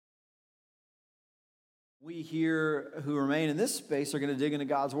We here who remain in this space are going to dig into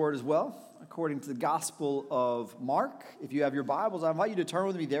God's Word as well, according to the Gospel of Mark. If you have your Bibles, I invite you to turn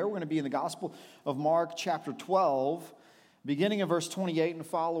with me there. We're going to be in the Gospel of Mark, chapter 12, beginning in verse 28 and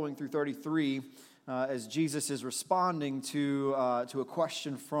following through 33, as Jesus is responding to a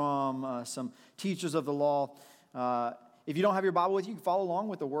question from some teachers of the law. If you don't have your Bible with you, you can follow along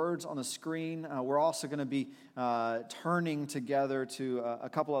with the words on the screen. We're also going to be turning together to a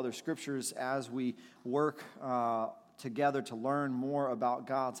couple other scriptures as we work together to learn more about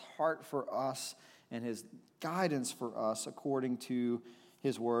God's heart for us and His guidance for us according to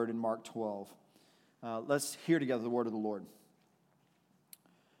His word in Mark 12. Let's hear together the word of the Lord.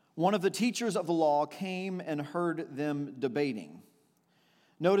 One of the teachers of the law came and heard them debating.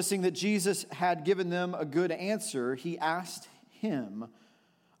 Noticing that Jesus had given them a good answer, he asked him,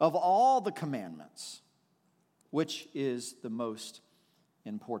 "Of all the commandments, which is the most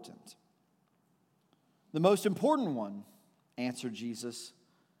important?" "The most important one," answered Jesus,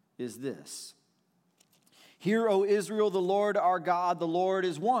 "is this. Hear, O Israel, the Lord our God, the Lord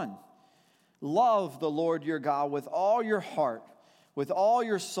is one. Love the Lord your God with all your heart, with all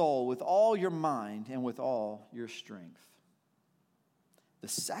your soul, with all your mind, and with all your strength. The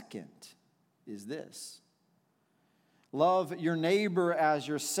second is this. Love your neighbor as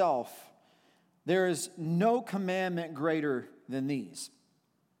yourself. There is no commandment greater than these."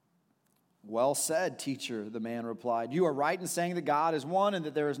 "Well said, teacher," the man replied. "You are right in saying that God is one and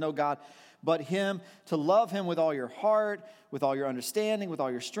that there is no God but Him. To love Him with all your heart, with all your understanding, with all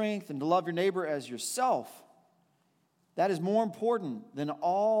your strength, and to love your neighbor as yourself. That is more important than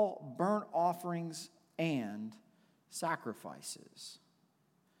all burnt offerings and sacrifices."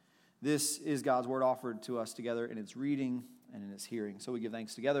 This is God's word offered to us together in its reading and in its hearing. So we give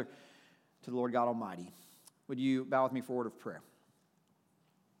thanks together to the Lord God Almighty. Would you bow with me for a word of prayer?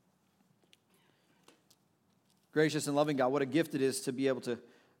 Gracious and loving God, what a gift it is to be able to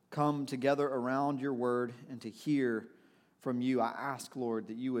come together around your word and to hear from you. I ask, Lord,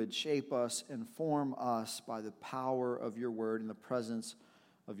 that you would shape us and form us by the power of your word in the presence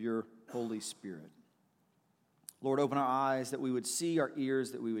of your Holy Spirit. Lord, open our eyes that we would see, our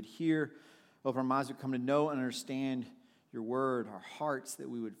ears that we would hear. Open our minds that we come to know and understand your word, our hearts that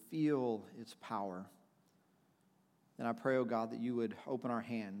we would feel its power. And I pray, oh God, that you would open our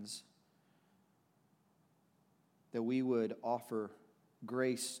hands, that we would offer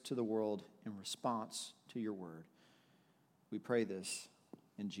grace to the world in response to your word. We pray this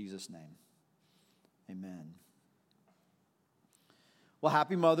in Jesus' name. Amen. Well,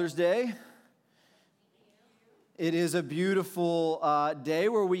 happy Mother's Day. It is a beautiful day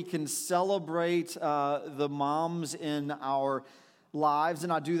where we can celebrate the moms in our lives,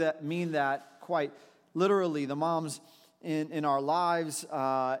 and I mean that quite literally. The moms in our lives.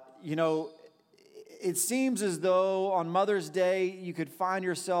 It seems as though on Mother's Day you could find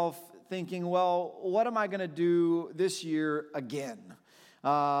yourself thinking, "Well, what am I going to do this year again?"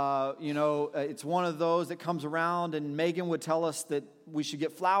 It's one of those that comes around, and Megan would tell us that we should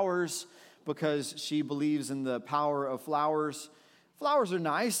get flowers because she believes in the power of flowers. Flowers are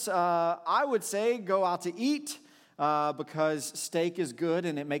nice. I would say go out to eat because steak is good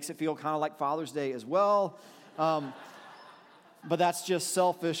and it makes it feel kind of like Father's Day as well. But that's just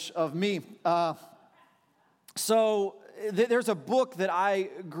selfish of me. There's a book that I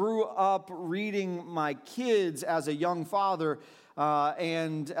grew up reading my kids as a young father.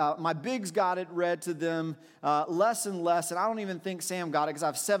 My bigs got it read to them less and less, and I don't even think Sam got it because I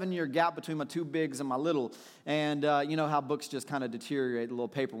have a 7-year gap between my two bigs and my little, and you know how books just kind of deteriorate, the little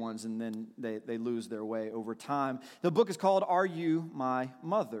paper ones, and then they lose their way over time. The book is called Are You My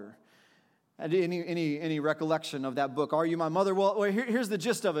Mother? Any recollection of that book, Are You My Mother? Well, here's the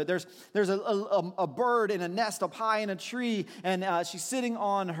gist of it. There's a bird in a nest up high in a tree, and she's sitting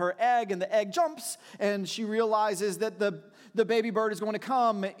on her egg, and the egg jumps, and she realizes that the baby bird is going to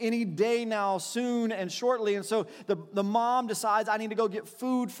come any day now, soon and shortly. And so the mom decides, I need to go get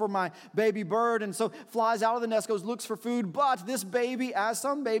food for my baby bird. And so flies out of the nest, looks for food. But this baby, as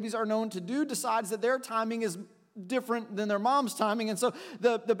some babies are known to do, decides that their timing is different than their mom's timing. And so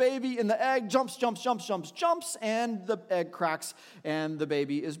the baby in the egg jumps, and the egg cracks, and the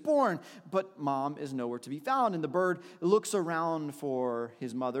baby is born. But mom is nowhere to be found. And the bird looks around for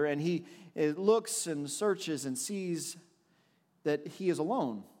his mother, and he looks and searches and sees that he is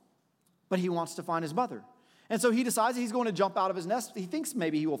alone, but he wants to find his mother. And so he decides he's going to jump out of his nest. He thinks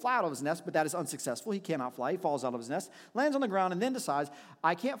maybe he will fly out of his nest, but that is unsuccessful. He cannot fly. He falls out of his nest, lands on the ground, and then decides,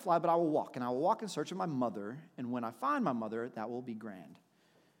 I can't fly, but I will walk. And I will walk in search of my mother, and when I find my mother, that will be grand.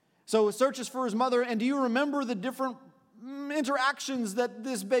 So he searches for his mother, and do you remember the different interactions that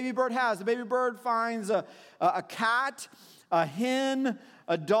this baby bird has. The baby bird finds a cat, a hen,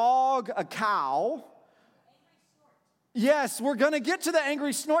 a dog, a cow. Yes, we're going to get to the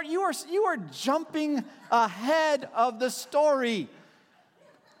angry snort. You are jumping ahead of the story.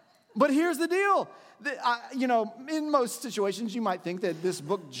 But here's the deal. In most situations, you might think that this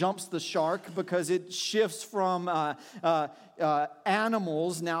book jumps the shark because it shifts from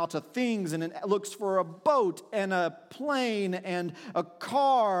animals now to things, and it looks for a boat and a plane and a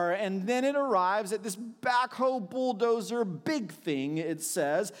car, and then it arrives at this backhoe bulldozer big thing, it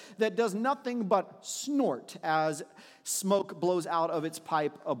says, that does nothing but snort as smoke blows out of its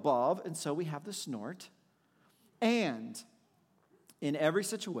pipe above. And so we have the snort. And in every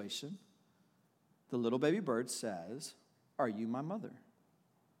situation, the little baby bird says, "Are you my mother?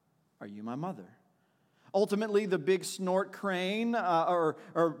 Are you my mother?" Ultimately, the big snort crane or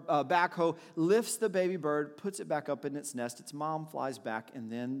backhoe lifts the baby bird, puts it back up in its nest. Its mom flies back,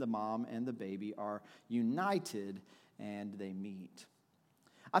 and then the mom and the baby are united, and they meet.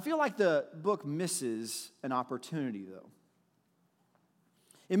 I feel like the book misses an opportunity, though.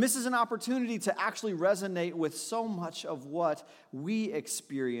 It misses an opportunity to actually resonate with so much of what we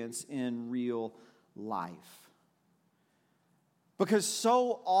experience in real life. Because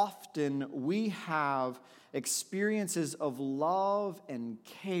so often we have experiences of love and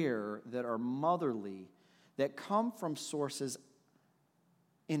care that are motherly, that come from sources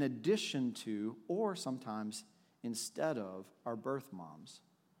in addition to, or sometimes instead of, our birth moms.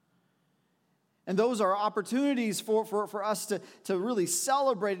 And those are opportunities for us to really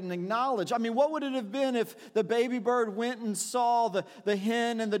celebrate and acknowledge. I mean, what would it have been if the baby bird went and saw the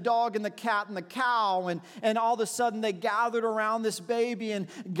hen and the dog and the cat and the cow, and all of a sudden they gathered around this baby and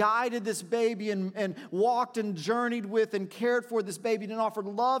guided this baby and walked and journeyed with and cared for this baby and offered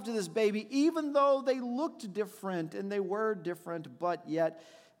love to this baby, even though they looked different and they were different, but yet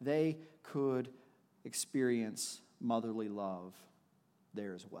they could experience motherly love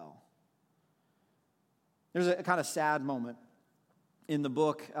there as well. There's a kind of sad moment in the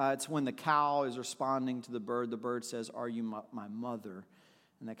book. It's when the cow is responding to the bird. The bird says, "Are you my mother?"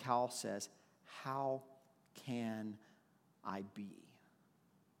 And the cow says, "How can I be?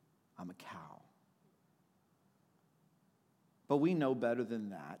 I'm a cow." But we know better than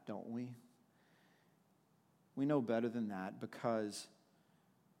that, don't we? We know better than that, because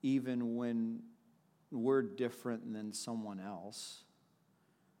even when we're different than someone else,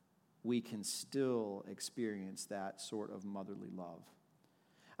 we can still experience that sort of motherly love.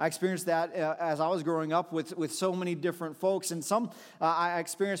 I experienced that as I was growing up with so many different folks, and some I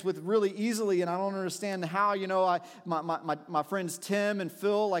experienced with really easily, and I don't understand how. My friends Tim and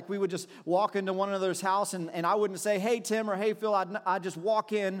Phil, like, we would just walk into one another's house, and I wouldn't say, "Hey, Tim," or "Hey, Phil." I'd just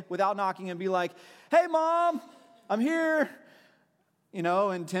walk in without knocking and be like, "Hey, Mom, I'm here."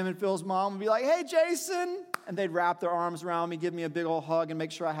 And Tim and Phil's mom would be like, "Hey, Jason." And they'd wrap their arms around me, give me a big old hug, and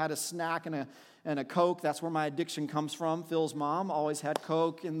make sure I had a snack and a Coke. That's where my addiction comes from. Phil's mom always had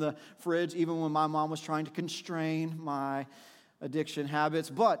Coke in the fridge, even when my mom was trying to constrain my addiction habits.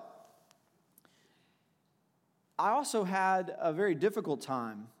 But I also had a very difficult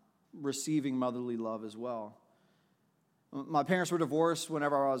time receiving motherly love as well. My parents were divorced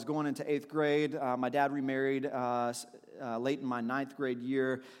whenever I was going into 8th grade. My dad remarried late in my 9th grade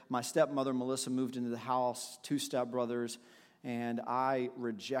year. My stepmother, Melissa, moved into the house, 2 stepbrothers, and I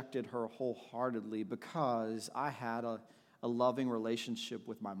rejected her wholeheartedly because I had a loving relationship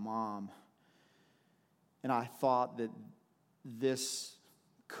with my mom. And I thought that this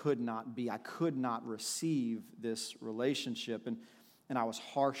could not be. I could not receive this relationship. And I was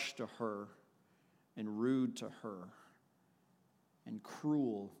harsh to her and rude to her and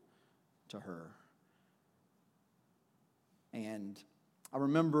cruel to her. And I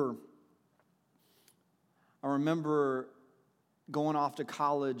remember going off to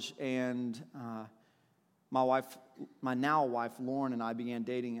college, and my now wife Lauren and I began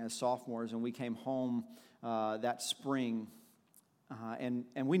dating as sophomores, and we came home that spring, and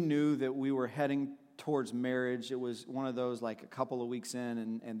we knew that we were heading towards marriage. It was one of those, like, a couple of weeks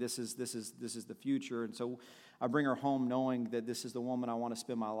in, and this is the future. And so I bring her home knowing that this is the woman I want to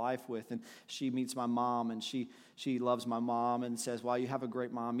spend my life with. And she meets my mom, and she loves my mom and says, "Wow, you have a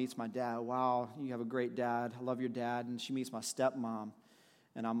great mom." Meets my dad. "Wow, you have a great dad. I love your dad." And she meets my stepmom.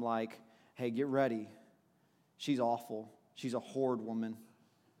 And I'm like, "Hey, get ready. She's awful. She's a horrid woman.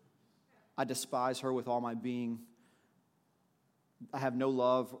 I despise her with all my being. I have no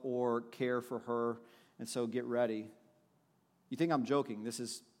love or care for her, and so get ready." You think I'm joking? This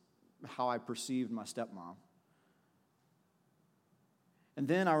is how I perceived my stepmom. And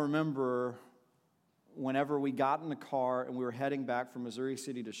then I remember whenever we got in the car and we were heading back from Missouri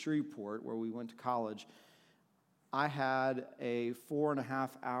City to Shreveport, where we went to college, I had a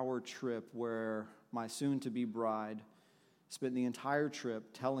 4.5-hour trip where my soon-to-be bride spent the entire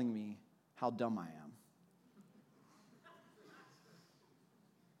trip telling me how dumb I am.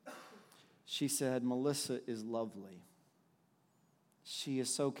 She said, Melissa is lovely. She is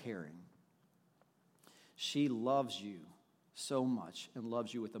so caring. She loves you so much and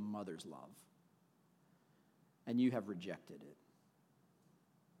loves you with a mother's love. And you have rejected it.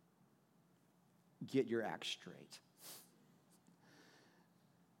 Get your act straight.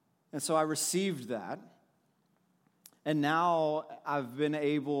 And so I received that. And now I've been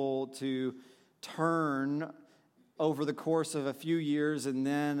able to turn over the course of a few years and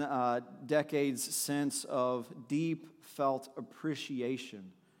then decades since of deep felt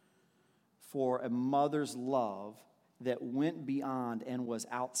appreciation for a mother's love that went beyond and was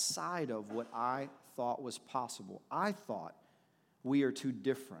outside of what I thought was possible. I thought, we are too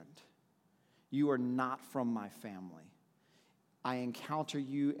different. You are not from my family. I encounter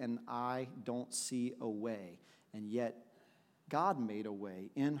you and I don't see a way. And yet, God made a way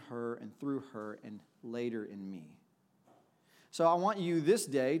in her and through her and later in me. So I want you this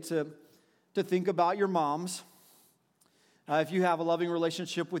day to think about your moms. If you have a loving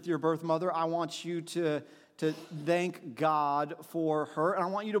relationship with your birth mother, I want you to thank God for her. And I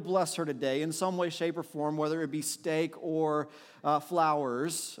want you to bless her today in some way, shape, or form, whether it be steak or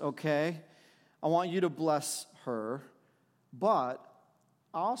flowers, okay? I want you to bless her. But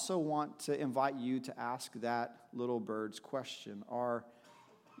I also want to invite you to ask that little bird's question. Are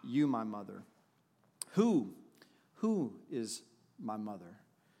you my mother? Who is my mother?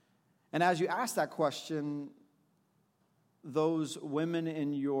 And as you ask that question, those women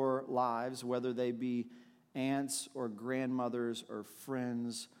in your lives, whether they be aunts or grandmothers or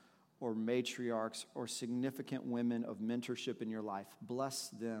friends or matriarchs or significant women of mentorship in your life, bless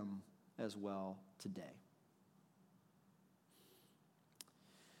them as well today.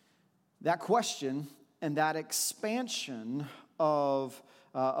 That question and that expansion of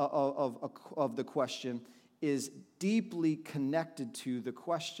the question is deeply connected to the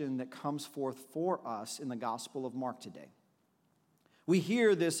question that comes forth for us in the Gospel of Mark today. We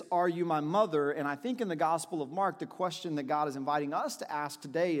hear this, are you my mother? And I think in the Gospel of Mark, the question that God is inviting us to ask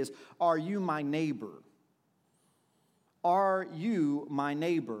today is, are you my neighbor? Are you my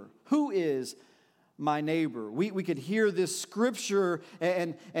neighbor? Who is my neighbor? We could hear this scripture,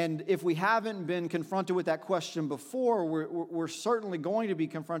 and if we haven't been confronted with that question before, we're certainly going to be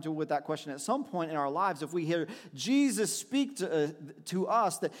confronted with that question at some point in our lives. If we hear Jesus speak to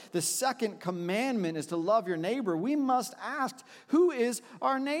us that the second commandment is to love your neighbor, we must ask, who is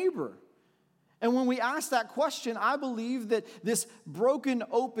our neighbor? And when we ask that question, I believe that this broken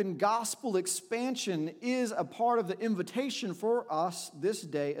open gospel expansion is a part of the invitation for us this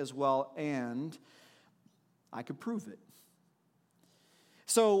day as well, and I could prove it.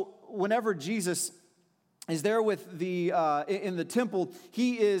 So whenever Jesus is there with in the temple,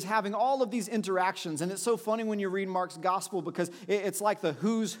 he is having all of these interactions. And it's so funny when you read Mark's gospel because it's like the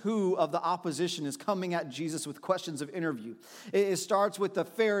who's who of the opposition is coming at Jesus with questions of interview. It starts with the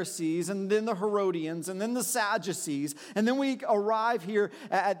Pharisees and then the Herodians and then the Sadducees. And then we arrive here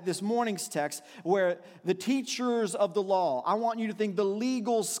at this morning's text where the teachers of the law, I want you to think the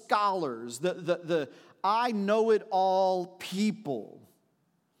legal scholars, the I know it all people.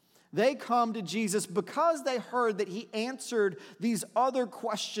 They come to Jesus because they heard that he answered these other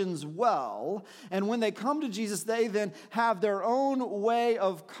questions well. And when they come to Jesus, they then have their own way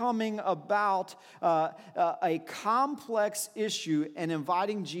of coming about a complex issue and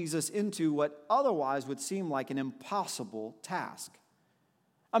inviting Jesus into what otherwise would seem like an impossible task.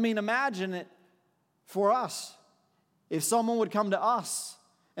 I mean, imagine it for us. If someone would come to us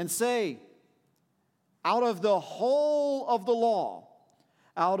and say, out of the whole of the law,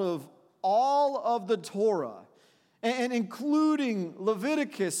 out of all of the Torah, and including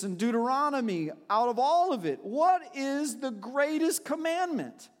Leviticus and Deuteronomy, out of all of it, what is the greatest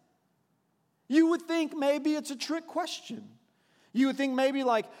commandment? You would think maybe it's a trick question. You would think maybe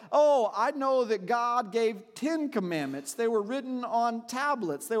like, oh, I know that God gave 10 commandments. They were written on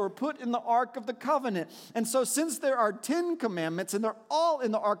tablets. They were put in the Ark of the Covenant. And so since there are 10 commandments and they're all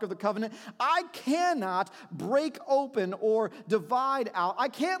in the Ark of the Covenant, I cannot break open or divide out. I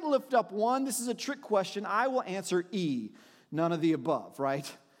can't lift up one. This is a trick question. I will answer E. None of the above,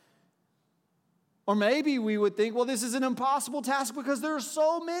 right? Or maybe we would think, well, this is an impossible task because there are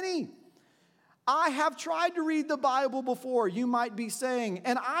so many. I have tried to read the Bible before, you might be saying,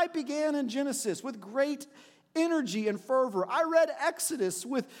 and I began in Genesis with great energy and fervor. I read Exodus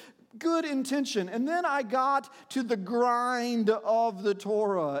with good intention. And then I got to the grind of the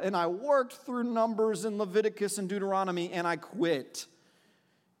Torah, and I worked through Numbers and Leviticus and Deuteronomy, and I quit.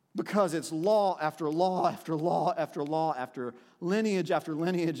 Because it's law after law after law after law after lineage after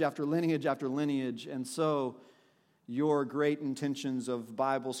lineage after lineage after lineage. And so your great intentions of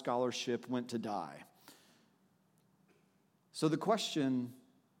Bible scholarship went to die. So the question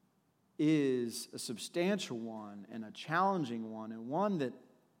is a substantial one and a challenging one, and one that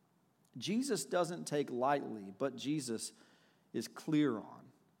Jesus doesn't take lightly, but Jesus is clear on.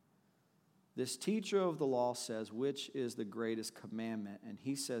 This teacher of the law says, which is the greatest commandment? And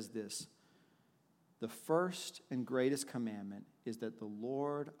he says this: the first and greatest commandment is that the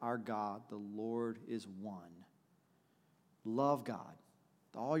Lord our God, the Lord is one. Love God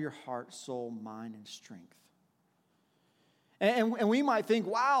with all your heart, soul, mind, and strength. And we might think,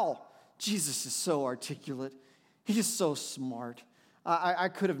 wow, Jesus is so articulate. He is so smart. I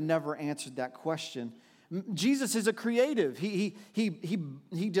could have never answered that question. Jesus is a creative. He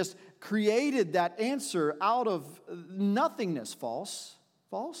just created that answer out of nothingness. False?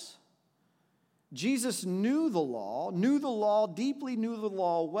 False? Jesus knew the law, deeply knew the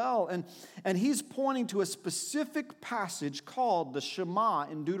law well, and he's pointing to a specific passage called the Shema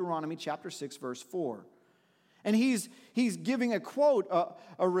in Deuteronomy chapter 6, verse 4. And he's giving a quote,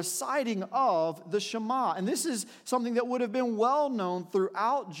 a reciting of the Shema. And this is something that would have been well known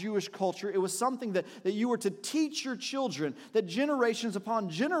throughout Jewish culture. It was something that you were to teach your children, that generations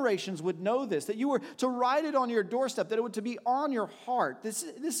upon generations would know this, that you were to write it on your doorstep, that it would to be on your heart. This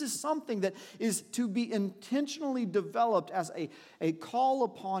is something that is to be intentionally developed as a call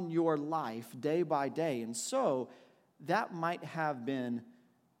upon your life day by day. And so that might have been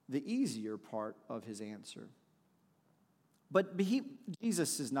the easier part of his answer. But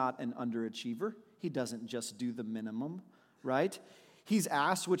Jesus is not an underachiever. He doesn't just do the minimum, right? He's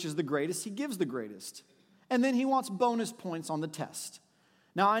asked which is the greatest. He gives the greatest. And then he wants bonus points on the test.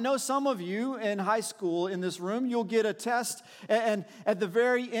 Now, I know some of you in high school in this room, you'll get a test, and at the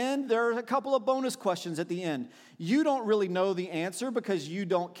very end, there are a couple of bonus questions at the end. You don't really know the answer because you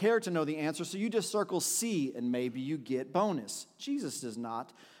don't care to know the answer, so you just circle C, and maybe you get bonus. Jesus does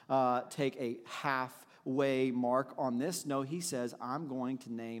not take a halfway mark on this. No, he says, I'm going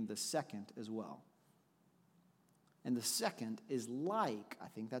to name the second as well. And the second is like, I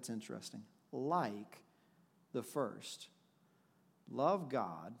think that's interesting, like the first. Love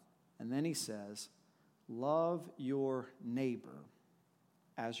God, and then he says, love your neighbor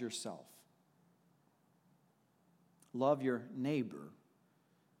as yourself. Love your neighbor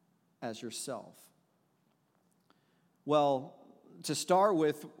as yourself. Well, to start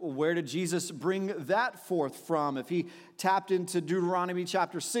with, where did Jesus bring that forth from? If he tapped into Deuteronomy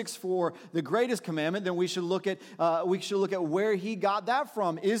chapter 6 for the greatest commandment, then we should look at where he got that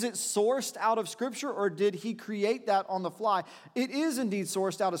from. Is it sourced out of Scripture, or did he create that on the fly? It is indeed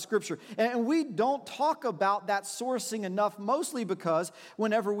sourced out of Scripture. And we don't talk about that sourcing enough, mostly because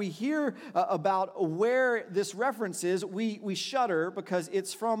whenever we hear about where this reference is, we shudder because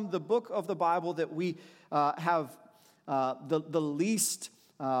it's from the book of the Bible that we have the least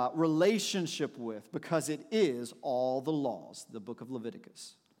relationship with, because it is all the laws, the book of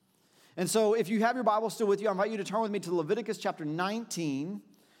Leviticus. And so if you have your Bible still with you, I invite you to turn with me to Leviticus chapter 19.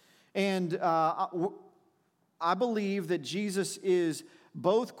 And I believe that Jesus is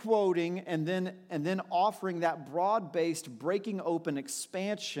both quoting and then offering that broad-based, breaking open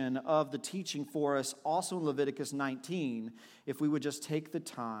expansion of the teaching for us also in Leviticus 19, if we would just take the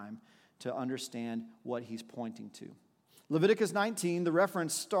time to understand what he's pointing to. Leviticus 19, the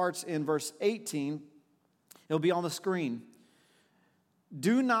reference starts in verse 18. It'll be on the screen.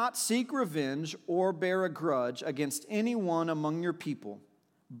 Do not seek revenge or bear a grudge against anyone among your people,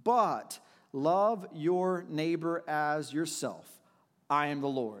 but love your neighbor as yourself. I am the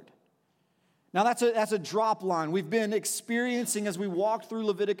Lord. Now that's a drop line. We've been experiencing, as we walked through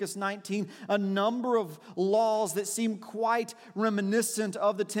Leviticus 19, a number of laws that seem quite reminiscent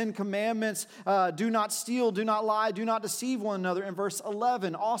of the Ten Commandments. Do not steal, do not lie, do not deceive one another in verse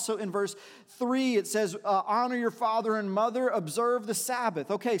 11. Also in verse 3 it says, honor your father and mother, observe the Sabbath.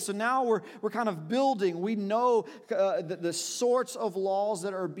 Okay, so now we're kind of building. We know the sorts of laws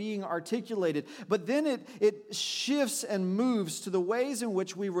that are being articulated. But then it shifts and moves to the ways in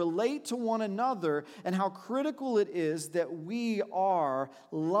which we relate to one another, and how critical it is that we are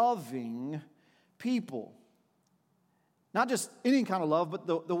loving people. Not just any kind of love, but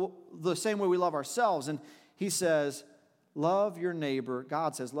the same way we love ourselves. And he says, love your neighbor.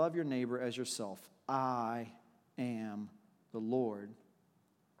 God says, love your neighbor as yourself. I am the Lord.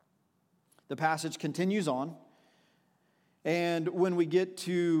 The passage continues on. And when we get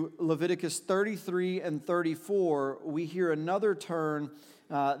to Leviticus 33 and 34, we hear another turn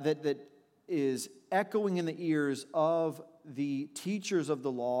that is echoing in the ears of the teachers of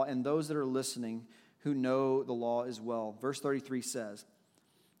the law and those that are listening who know the law as well. Verse 33 says,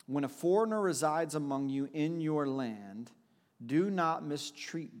 "When a foreigner resides among you in your land, do not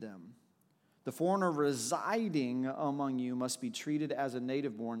mistreat them. The foreigner residing among you must be treated as a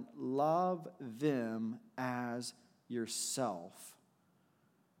native born. Love them as yourself.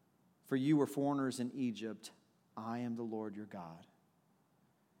 For you were foreigners in Egypt. I am the Lord your God."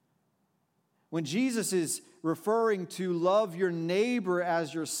 When Jesus is referring to love your neighbor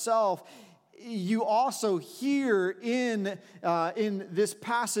as yourself, you also hear in this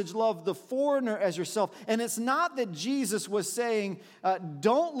passage, love the foreigner as yourself. And it's not that Jesus was saying,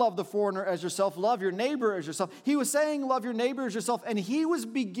 don't love the foreigner as yourself, love your neighbor as yourself. He was saying, love your neighbor as yourself. And he was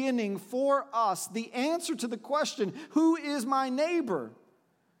beginning for us the answer to the question, who is my neighbor?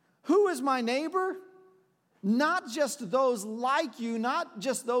 Who is my neighbor? Not just those like you, not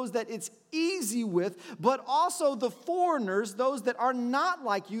just those that it's easy with, but also the foreigners, those that are not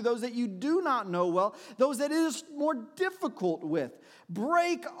like you, those that you do not know well, those that it is more difficult with.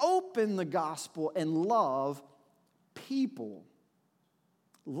 Break open the gospel and love people.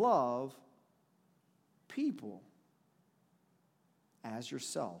 Love people as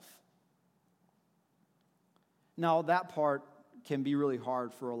yourself. Now, that part can be really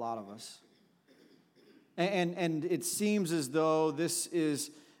hard for a lot of us. And it seems as though this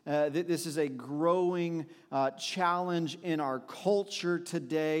is a growing challenge in our culture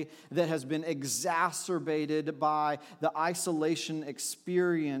today that has been exacerbated by the isolation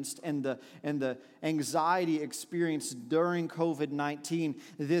experienced and the anxiety experienced during COVID-19.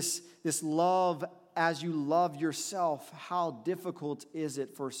 This love as you love yourself, how difficult is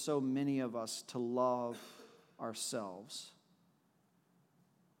it for so many of us to love ourselves?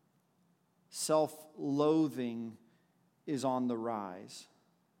 Self-loathing is on the rise.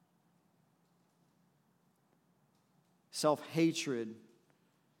 Self-hatred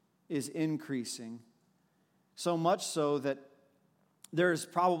is increasing. So much so that there's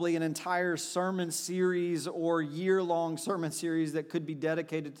probably an entire sermon series or year-long sermon series that could be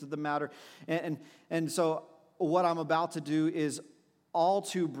dedicated to the matter. And so what I'm about to do is all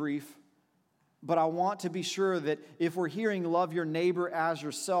too brief. But I want to be sure that if we're hearing love your neighbor as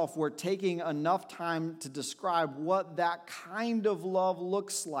yourself, we're taking enough time to describe what that kind of love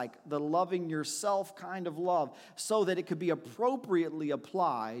looks like, the loving yourself kind of love, so that it could be appropriately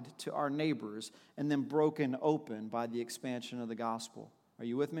applied to our neighbors and then broken open by the expansion of the gospel. Are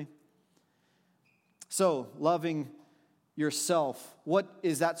you with me? So, loving yourself, what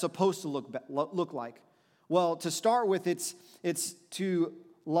is that supposed to look like? Well, to start with, it's to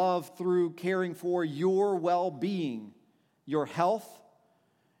love through caring for your well-being, your health,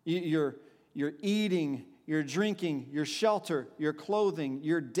 your eating, your drinking, your shelter, your clothing,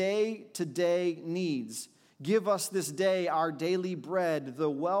 your day-to-day needs. Give us this day our daily bread, the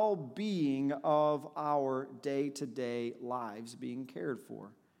well-being of our day-to-day lives being cared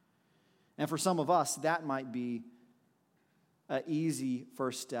for. And for some of us, that might be an easy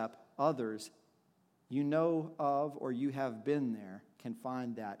first step. Others, you know of or you have been there, can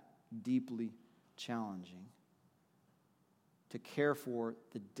find that deeply challenging to care for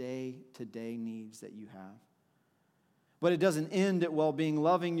the day-to-day needs that you have. But it doesn't end at well-being.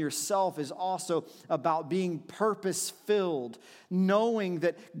 Loving yourself is also about being purpose-filled, knowing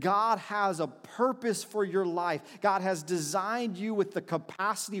that God has a purpose for your life. God has designed you with the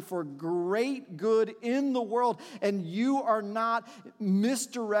capacity for great good in the world, and you are not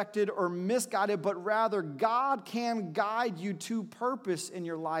misdirected or misguided, but rather God can guide you to purpose in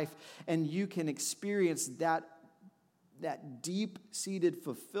your life, and you can experience that deep-seated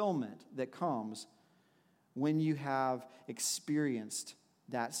fulfillment that comes when you have experienced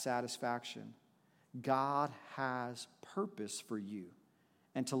that satisfaction. God has purpose for you.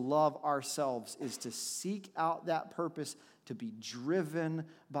 And to love ourselves is to seek out that purpose, to be driven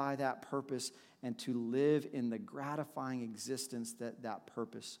by that purpose, and to live in the gratifying existence that that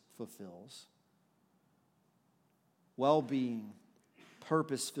purpose fulfills. Well-being,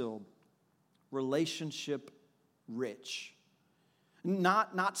 purpose-filled, relationship-rich.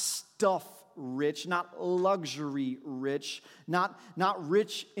 Not stuff rich, not luxury rich, not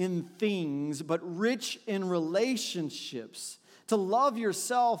rich in things, but rich in relationships. To love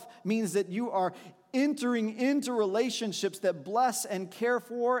yourself means that you are entering into relationships that bless and care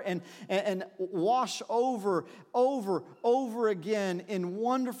for and wash over again in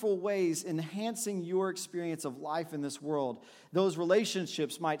wonderful ways, enhancing your experience of life in this world. Those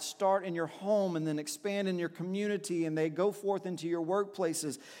relationships might start in your home and then expand in your community, and they go forth into your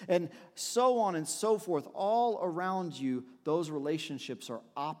workplaces and so on and so forth. All around you, those relationships are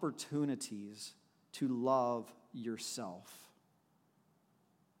opportunities to love yourself.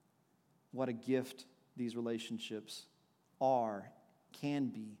 What a gift these relationships are, can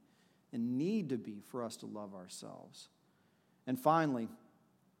be, and need to be for us to love ourselves. And finally,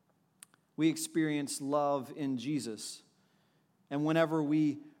 we experience love in Jesus. And whenever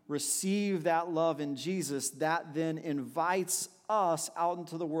we receive that love in Jesus, that then invites us out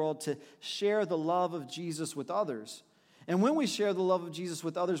into the world to share the love of Jesus with others. And when we share the love of Jesus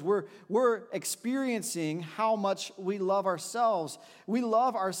with others, we're experiencing how much we love ourselves. We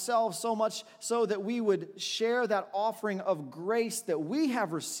love ourselves so much so that we would share that offering of grace that we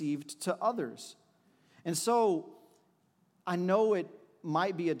have received to others. And so I know it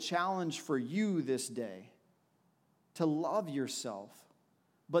might be a challenge for you this day to love yourself,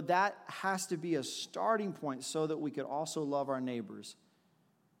 but that has to be a starting point so that we could also love our neighbors.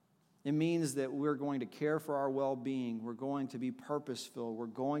 It means that we're going to care for our well-being. We're going to be purpose-filled. We're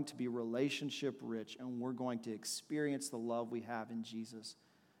going to be relationship-rich. And we're going to experience the love we have in Jesus.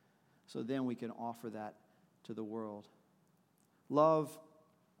 So then we can offer that to the world. Love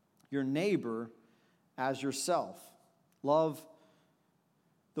your neighbor as yourself. Love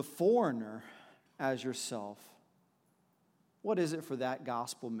the foreigner as yourself. What is it for that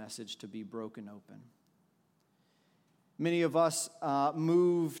gospel message to be broken open? Many of us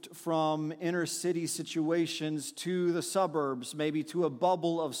moved from inner city situations to the suburbs, maybe to a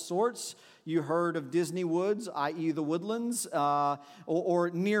bubble of sorts. You heard of Disney Woods, i.e. the Woodlands,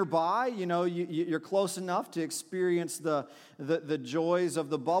 or nearby. You know, you're close enough to experience the joys of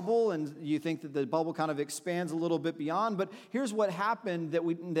the bubble, and you think that the bubble kind of expands a little bit beyond. But here's what happened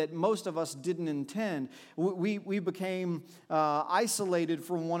that most of us didn't intend. We became isolated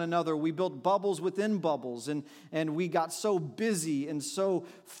from one another. We built bubbles within bubbles, and we got so busy and so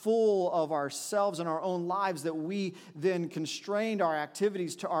full of ourselves and our own lives that we then constrained our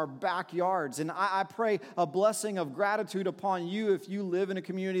activities to our backyards. And I pray a blessing of gratitude upon you if you live in a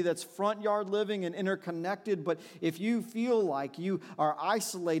community that's front yard living and interconnected. But if you feel like you are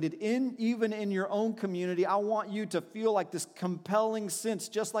isolated even in your own community, I want you to feel like this compelling sense,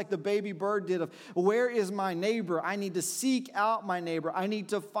 just like the baby bird did, of where is my neighbor? I need to seek out my neighbor. I need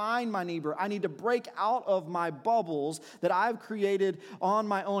to find my neighbor. I need to break out of my bubbles that I've created on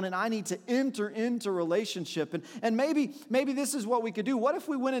my own, and I need to enter into relationship. And maybe this is what we could do. What if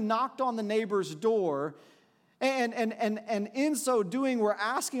we went and knocked on the neighbor's door, and in so doing, we're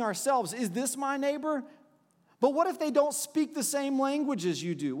asking ourselves, is this my neighbor? But what if they don't speak the same language as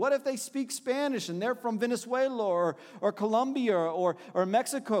you do? What if they speak Spanish and they're from Venezuela or Colombia or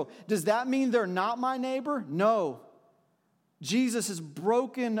Mexico? Does that mean they're not my neighbor? No. Jesus has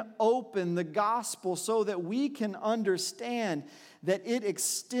broken open the gospel so that we can understand that it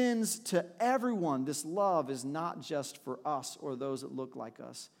extends to everyone. This love is not just for us or those that look like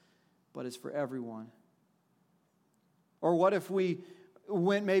us, but it's for everyone. Or what if we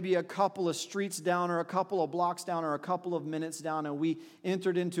went maybe a couple of streets down or a couple of blocks down or a couple of minutes down, and we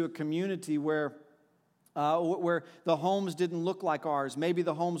entered into a community where the homes didn't look like ours. Maybe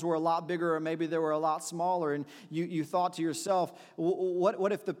the homes were a lot bigger, or maybe they were a lot smaller, and you thought to yourself,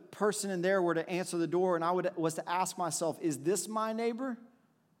 what if the person in there were to answer the door and I was to ask myself, is this my neighbor?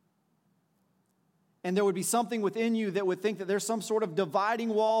 And there would be something within you that would think that there's some sort of dividing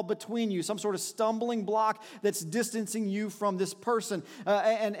wall between you, some sort of stumbling block that's distancing you from this person.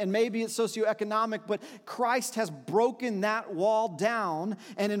 And maybe it's socioeconomic, but Christ has broken that wall down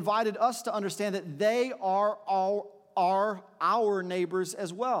and invited us to understand that they are our neighbors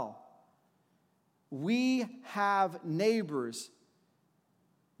as well. We have neighbors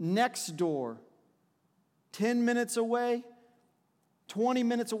next door, 10 minutes away, 20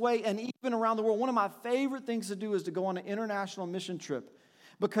 minutes away, and even around the world. One of my favorite things to do is to go on an international mission trip,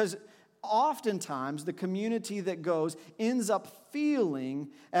 because oftentimes the community that goes ends up feeling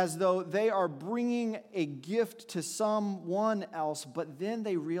as though they are bringing a gift to someone else, but then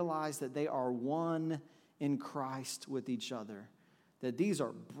they realize that they are one in Christ with each other, that these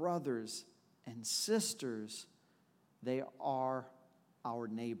are brothers and sisters. They are our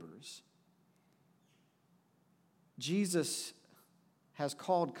neighbors. Jesus has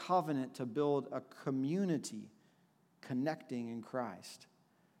called Covenant to build a community connecting in Christ.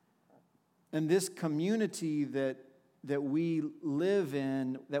 And this community that we live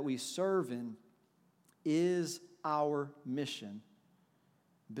in, that we serve in, is our mission.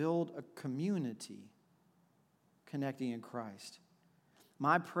 Build a community connecting in Christ.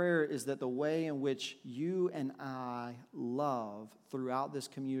 My prayer is that the way in which you and I love throughout this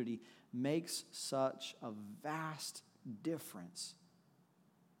community makes such a vast difference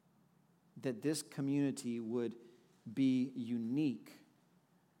that this community would be unique.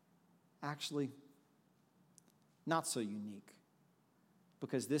 Actually, not so unique,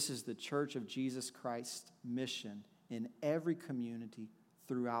 because this is the Church of Jesus Christ mission in every community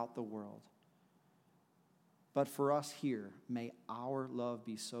throughout the world. But for us here, may our love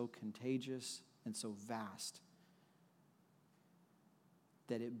be so contagious and so vast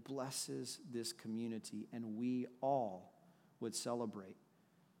that it blesses this community, and we all would celebrate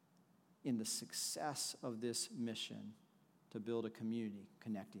in the success of this mission to build a community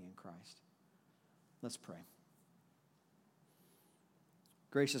connecting in Christ. Let's pray.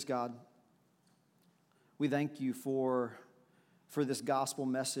 Gracious God, we thank you for this gospel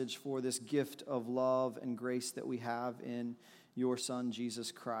message, for this gift of love and grace that we have in your Son,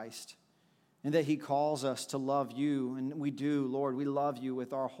 Jesus Christ, and that he calls us to love you. And we do, Lord. We love you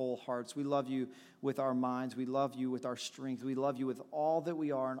with our whole hearts. We love you with our minds. We love you with our strength. We love you with all that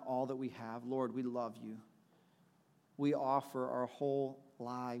we are and all that we have. Lord, we love you. We offer our whole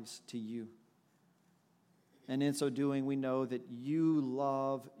lives to you. And in so doing, we know that you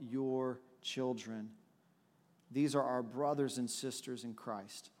love your children. These are our brothers and sisters in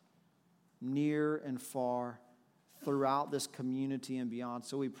Christ, near and far, throughout this community and beyond.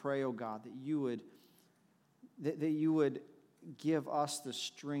 So we pray, oh God, that you would give us the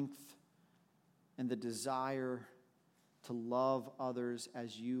strength and the desire to love others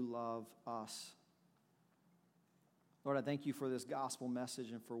as you love us. Lord, I thank you for this gospel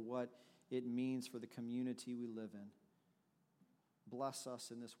message and for what it means for the community we live in. Bless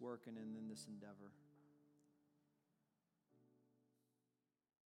us in this work and in this endeavor.